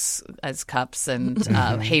jars as cups and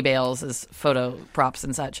hay bales as photo props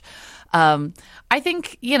and such. I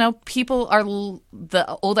think, people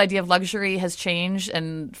the old idea of luxury has changed,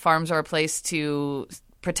 and farms are a place to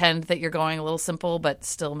pretend that you're going a little simple but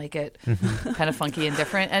still make it kind of funky and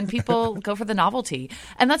different, and people go for the novelty.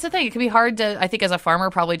 And that's the thing. It can be hard to, I think, as a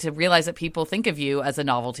farmer probably to realize that people think of you as a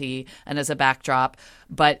novelty and as a backdrop,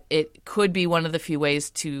 but it could be one of the few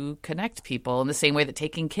ways to connect people in the same way that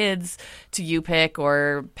taking kids to UPIC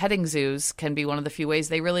or petting zoos can be one of the few ways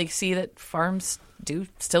they really see that farms do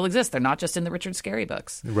still exist. They're not just in the Richard Scarry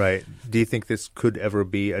books. Right. Do you think this could ever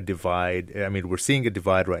be a divide? I mean, we're seeing a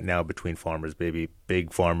divide right now between farmers, maybe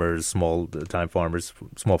big farmers, small-time farmers,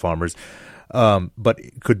 small farmers. But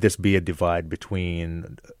could this be a divide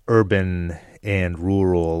between urban and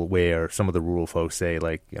rural, where some of the rural folks say,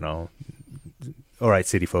 like, all right,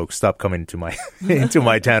 city folks, stop coming to my into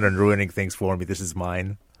my town and ruining things for me. This is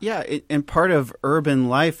mine. Yeah, and part of urban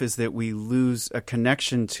life is that we lose a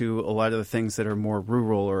connection to a lot of the things that are more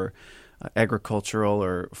rural or agricultural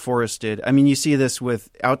or forested. I mean, you see this with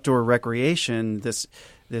outdoor recreation, this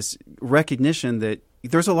recognition that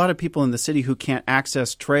there's a lot of people in the city who can't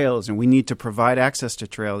access trails, and we need to provide access to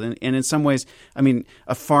trails. And in some ways, I mean,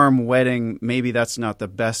 a farm wedding, maybe that's not the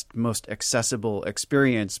best, most accessible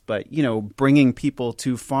experience, but, bringing people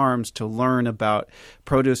to farms to learn about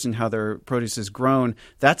produce and how their produce is grown,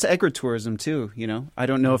 that's agritourism too, I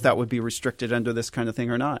don't know if that would be restricted under this kind of thing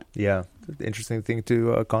or not. Yeah, interesting thing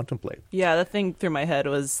to contemplate. Yeah, the thing through my head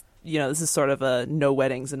was, this is sort of a no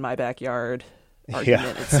weddings in my backyard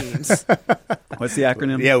argument, it seems. What's the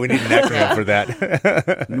acronym? Yeah, we need an acronym for that.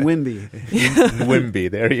 NWIMBY. NWIMBY.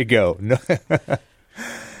 There you go.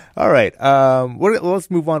 All right.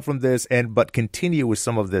 Let's move on from this, but continue with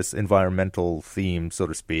some of this environmental theme, so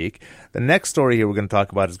to speak. The next story here we're going to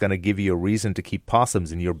talk about is going to give you a reason to keep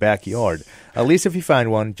possums in your backyard. At least if you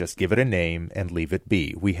find one, just give it a name and leave it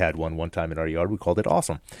be. We had one time in our yard. We called it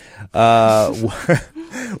Awesome.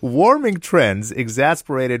 Warming trends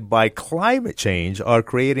exasperated by climate change are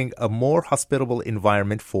creating a more hospitable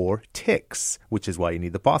environment for ticks, which is why you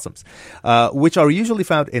need the possums, which are usually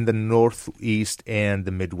found in the Northeast and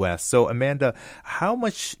the Midwest. So, Amanda, how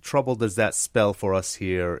much trouble does that spell for us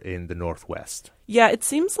here in the Northwest? Yeah, it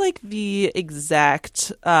seems like the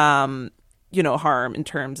exact harm in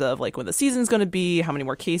terms of like when the season's going to be, how many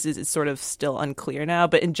more cases is sort of still unclear now.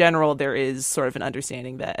 But in general, there is sort of an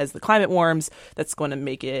understanding that as the climate warms, that's going to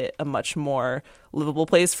make it a much more livable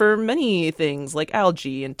place for many things like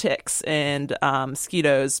algae and ticks and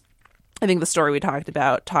mosquitoes. I think the story we talked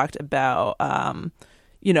about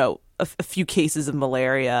a few cases of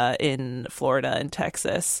malaria in Florida and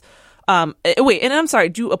Texas. Wait, and I'm sorry,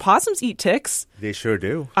 do opossums eat ticks? They sure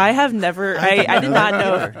do. I have never, I did not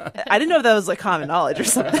know. I didn't know if that was like common knowledge or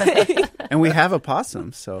something. And we have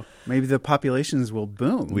opossums, so maybe the populations will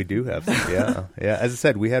boom. We do have them, yeah. Yeah, as I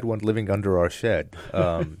said, we had one living under our shed.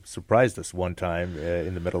 Surprised us one time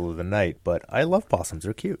in the middle of the night, but I love possums.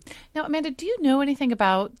 They're cute. Now, Amanda, do you know anything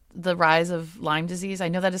about the rise of Lyme disease? I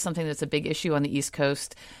know that is something that's a big issue on the East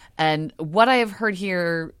Coast. And what I have heard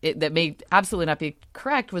here that may absolutely not be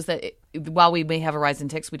correct was that while we may have a rise in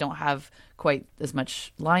ticks, we don't have quite as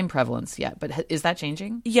much Lyme prevalence yet. But is that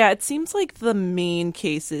changing? Yeah, it seems like the main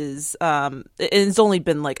cases, and it's only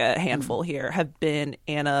been like a handful here, have been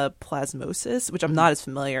anaplasmosis, which I'm not as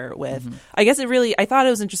familiar with. Mm-hmm. I guess I thought it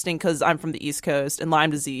was interesting because I'm from the East Coast and Lyme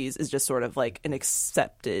disease is just sort of like an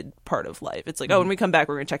accepted part of life. It's like, when we come back,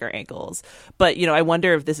 we're going to check our ankles. But, I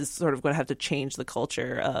wonder if this is sort of going to have to change the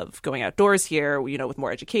culture of going outdoors here, with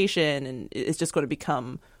more education, and it's just going to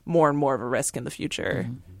become more and more of a risk in the future.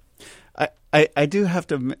 Mm-hmm. I do have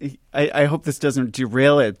to – I hope this doesn't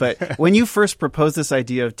derail it, but when you first proposed this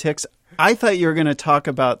idea of ticks, I thought you were going to talk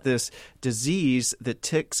about this disease that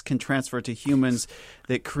ticks can transfer to humans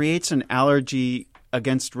that creates an allergy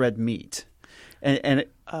against red meat. I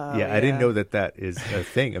didn't know that is a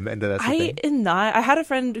thing. Amanda, that's a thing. I am not. I had a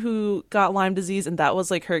friend who got Lyme disease, and that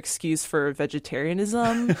was like her excuse for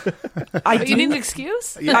vegetarianism. You need an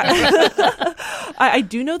excuse? I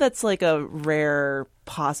do know that's like a rare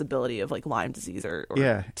possibility of like Lyme disease or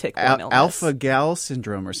tick-borne illness. Alpha-gal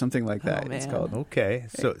syndrome or something like that. Oh, it's called. Okay,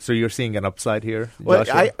 so you're seeing an upside here, well,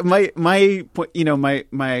 Joshua?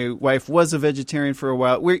 my wife was a vegetarian for a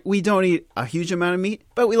while. We don't eat a huge amount of meat,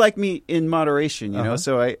 but we like meat in moderation.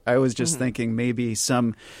 So I was just thinking maybe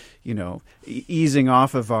some, easing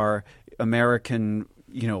off of our American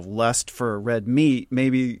lust for red meat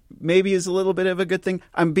maybe is a little bit of a good thing.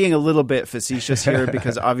 I'm being a little bit facetious here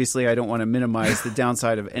because obviously I don't want to minimize the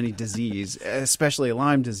downside of any disease, especially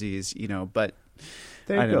Lyme disease, but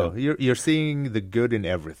there you go. You're seeing the good in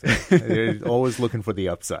everything. You're always looking for the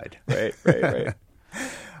upside. Right.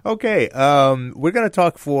 Okay, we're going to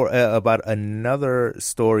talk about another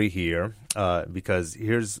story here. because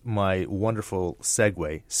here's my wonderful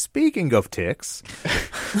segue. Speaking of ticks,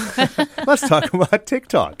 let's talk about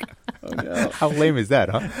TikTok. Oh, no. How lame is that,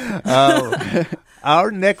 huh?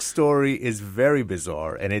 Our next story is very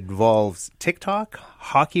bizarre, and it involves TikTok,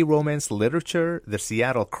 hockey romance literature, the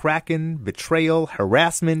Seattle Kraken, betrayal,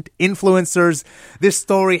 harassment, influencers. This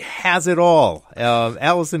story has it all.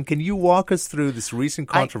 Allison, can you walk us through this recent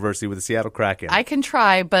controversy with the Seattle Kraken? I can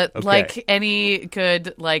try, but Okay. like any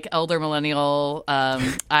good elder millennial,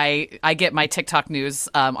 I get my TikTok news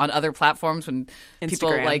on other platforms when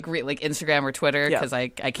people Instagram. like Instagram or Twitter Yeah. because I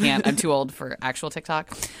can't. I'm too old for actual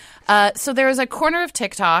TikTok. So there is a corner of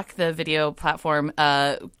TikTok, the video platform,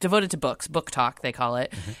 devoted to books, Book Talk, they call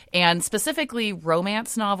it, and specifically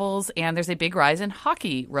romance novels. And there's a big rise in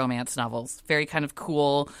hockey romance novels. Very kind of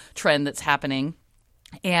cool trend that's happening.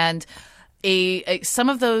 And some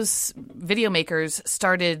of those video makers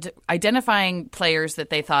started identifying players that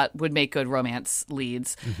they thought would make good romance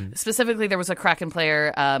leads. Specifically, there was a Kraken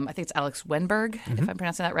player, I think it's Alex Wenberg, if I'm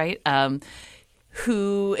pronouncing that right,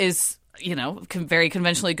 who is very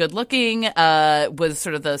conventionally good looking, was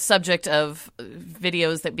sort of the subject of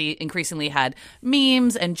videos that increasingly had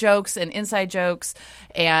memes and jokes and inside jokes.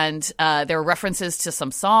 And there were references to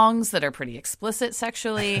some songs that are pretty explicit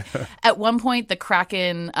sexually. At one point, the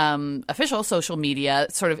Kraken official social media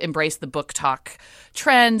sort of embraced the book talk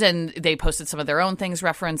trend, and they posted some of their own things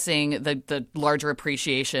referencing the larger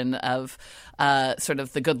appreciation of sort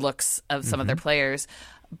of the good looks of some of their players.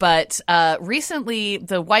 But recently,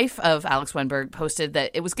 the wife of Alex Wenberg posted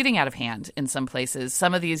that it was getting out of hand in some places.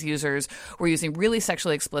 Some of these users were using really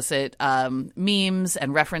sexually explicit memes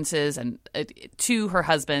and references to her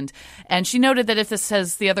husband. And she noted that if this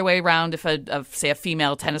says the other way around, if say a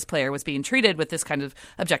female tennis player was being treated with this kind of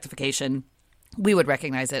objectification, we would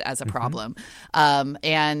recognize it as a problem.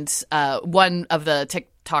 And one of the TikTokers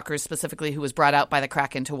specifically who was brought out by the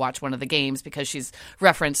Kraken to watch one of the games because she's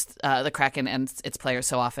referenced the Kraken and its players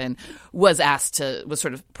so often was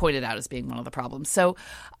sort of pointed out as being one of the problems. So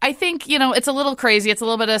I think, it's a little crazy. It's a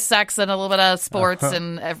little bit of sex and a little bit of sports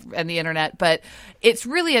and the internet, but it's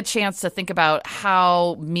really a chance to think about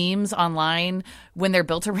how memes online, when they're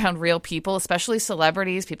built around real people, especially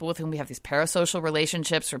celebrities, people with whom we have these parasocial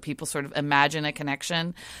relationships or people sort of imagine a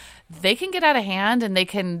connection, they can get out of hand and they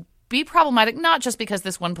can be problematic, not just because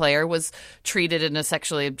this one player was treated in a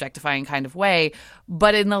sexually objectifying kind of way,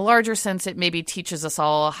 but in the larger sense, it maybe teaches us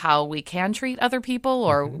all how we can treat other people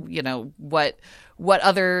or, what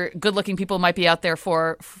other good-looking people might be out there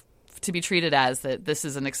to be treated as, that this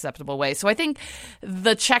is an acceptable way. So I think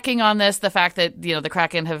the checking on this, the fact that, the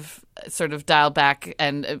Kraken have sort of dialed back,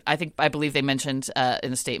 and I believe they mentioned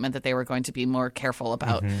in a statement that they were going to be more careful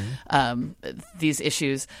about these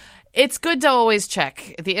issues. It's good to always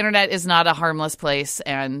check. The internet is not a harmless place,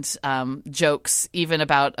 and jokes, even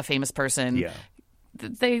about a famous person,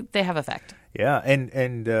 they have effect. Yeah,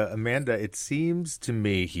 and Amanda, it seems to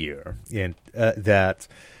me here that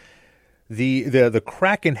the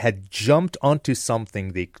Kraken had jumped onto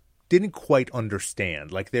something they didn't quite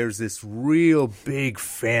understand. Like, there's this real big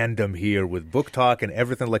fandom here with Book Talk and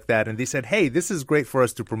everything like that, and they said, "Hey, this is great for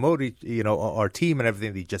us to promote, our team and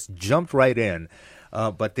everything." They just jumped right in.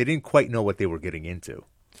 But they didn't quite know what they were getting into.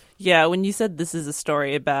 Yeah, when you said this is a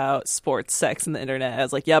story about sports, sex, and the internet, I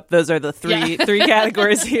was like, yep, those are the three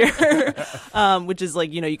categories here, which is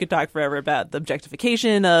like, you could talk forever about the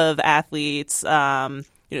objectification of athletes,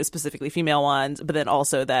 specifically female ones, but then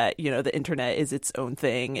also that, the internet is its own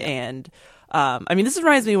thing. And this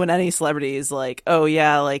reminds me when any celebrity is like, oh,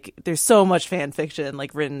 yeah, like there's so much fan fiction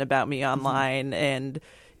like written about me online, and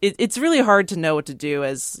it's really hard to know what to do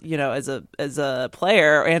as a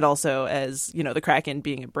player, and also as the Kraken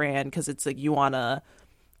being a brand, because it's like you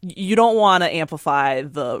don't want to amplify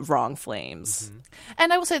the wrong flames.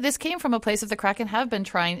 And I will say this came from a place of the Kraken have been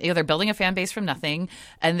trying, they're building a fan base from nothing,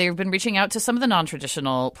 and they've been reaching out to some of the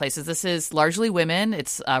non-traditional places. This is largely women.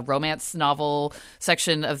 It's a romance novel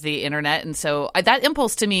section of the internet. And so that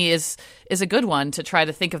impulse to me is a good one, to try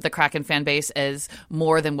to think of the Kraken fan base as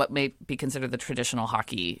more than what may be considered the traditional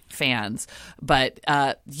hockey fans. But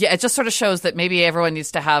it just sort of shows that maybe everyone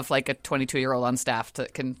needs to have like a 22-year-old on staff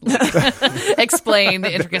that can explain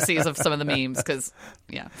the intricacies of some of the memes, because,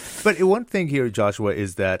 But one thing here, Joshua,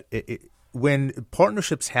 is that when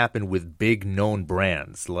partnerships happen with big known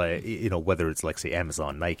brands, like, whether it's like, say,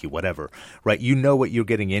 Amazon, Nike, whatever, right? You know what you're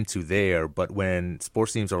getting into there. But when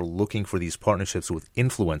sports teams are looking for these partnerships with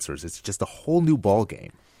influencers, it's just a whole new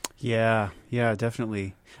ballgame. Yeah,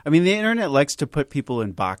 definitely. The internet likes to put people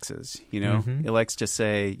in boxes, It likes to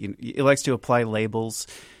say, it likes to apply labels.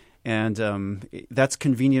 And that's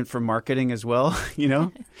convenient for marketing as well,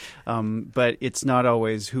 but it's not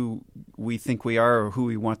always who we think we are or who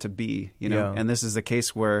we want to be, Yeah. And this is a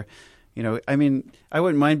case where, I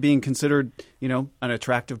wouldn't mind being considered, an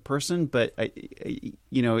attractive person, but I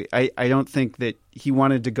don't think that he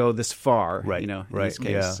wanted to go this far, right, in right. this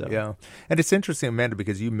case. Yeah, so. yeah. And it's interesting, Amanda,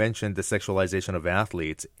 because you mentioned the sexualization of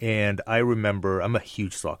athletes, and I remember I'm a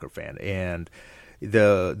huge soccer fan, and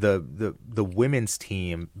the women's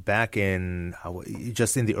team back in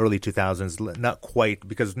just in the early 2000s, not quite,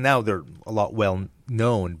 because now they're a lot well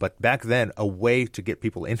known, but back then, a way to get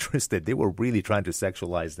people interested, they were really trying to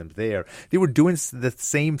sexualize them there. They were doing the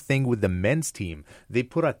same thing with the men's team. They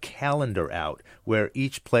put a calendar out where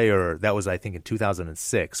each player, that was I think in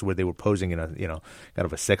 2006, where they were posing in a kind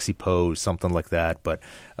of a sexy pose, something like that. But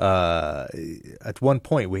at one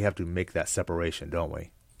point, we have to make that separation, don't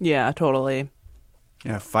we? Yeah, totally.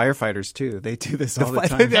 Yeah, firefighters too. They do this all the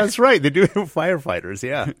time. That's right. They do it with firefighters,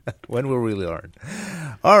 yeah. When will we learn?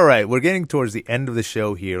 All right, we're getting towards the end of the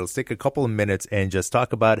show here. Let's take a couple of minutes and just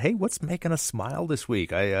talk about, hey, what's making us smile this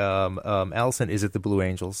week? Allison, is it the Blue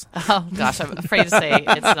Angels? Oh, gosh, I'm afraid to say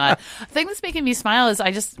it's not. The thing that's making me smile is I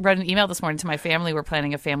just read an email this morning to my family. We're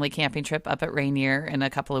planning a family camping trip up at Rainier in a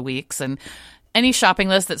couple of weeks, and any shopping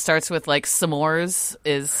list that starts with like s'mores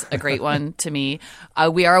is a great one to me.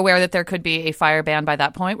 We are aware that there could be a fire ban by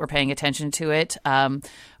that point. We're paying attention to it.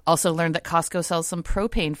 Also learned that Costco sells some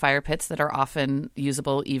propane fire pits that are often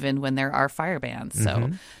usable even when there are fire bans.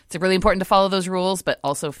 So it's really important to follow those rules, but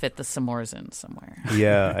also fit the s'mores in somewhere.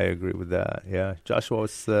 Yeah, I agree with that. Yeah. Joshua,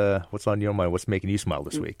 what's on your mind? What's making you smile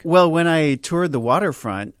this week? Well, when I toured the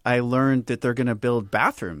waterfront, I learned that they're going to build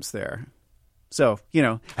bathrooms there. So,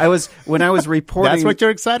 when I was reporting. That's what you're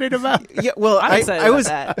excited about? Yeah, well, I'm excited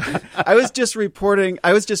about that. I was just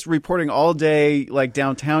reporting all day, like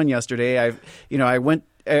downtown yesterday. I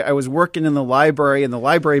was working in the library, and the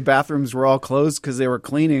library bathrooms were all closed because they were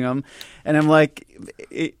cleaning them. And I'm like,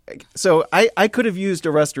 so I could have used a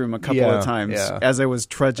restroom a couple of times as I was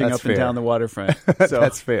trudging That's up fair. and down the waterfront. So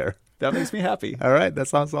That's fair. that makes me happy. All right, that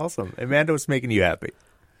sounds awesome. Amanda, what's making you happy?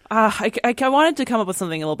 I wanted to come up with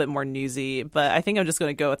something a little bit more newsy, but I think I'm just going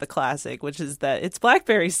to go with the classic, which is that it's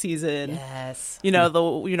blackberry season. Yes.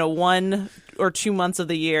 The 1 or 2 months of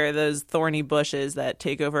the year, those thorny bushes that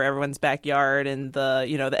take over everyone's backyard and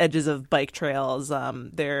the edges of bike trails.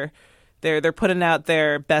 They're putting out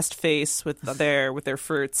their best face with their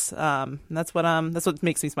fruits. And that's what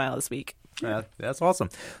makes me smile this week. That's awesome.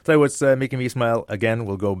 I'll tell you what's making me smile. Again,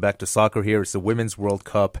 we'll go back to soccer here. It's the Women's World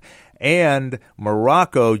Cup. And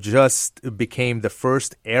Morocco just became the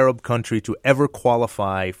first Arab country to ever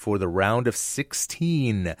qualify for the round of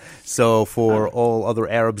 16. So for all other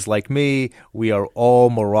Arabs like me, we are all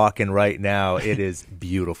Moroccan right now. It is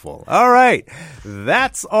beautiful. All right.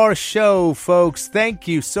 That's our show, folks. Thank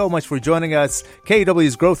you so much for joining us.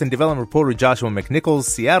 KUOW's growth and development reporter Joshua McNichols,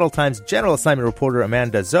 Seattle Times general assignment reporter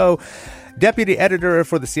Amanda Zhou, Deputy Editor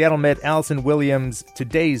for the Seattle Met, Allison Williams.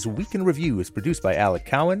 Today's Week in Review is produced by Alec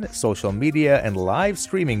Cowan, social media and live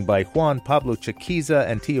streaming by Juan Pablo Chiquiza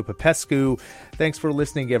and Tio Popescu. Thanks for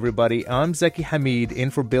listening, everybody. I'm Zaki Hamid, in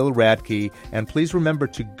for Bill Radke. And please remember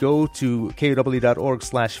to go to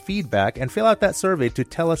KUOW.org/feedback and fill out that survey to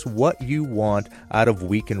tell us what you want out of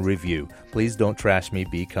Week in Review. Please don't trash me.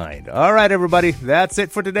 Be kind. All right, everybody. That's it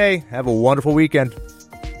for today. Have a wonderful weekend.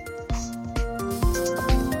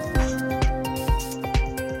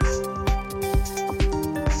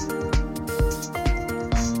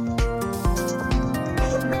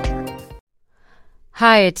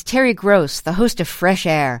 Hi, it's Terry Gross, the host of Fresh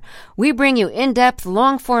Air. We bring you in-depth,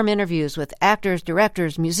 long-form interviews with actors,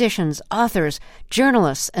 directors, musicians, authors,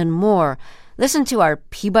 journalists, and more. Listen to our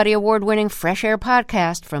Peabody Award-winning Fresh Air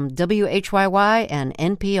podcast from WHYY and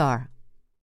NPR.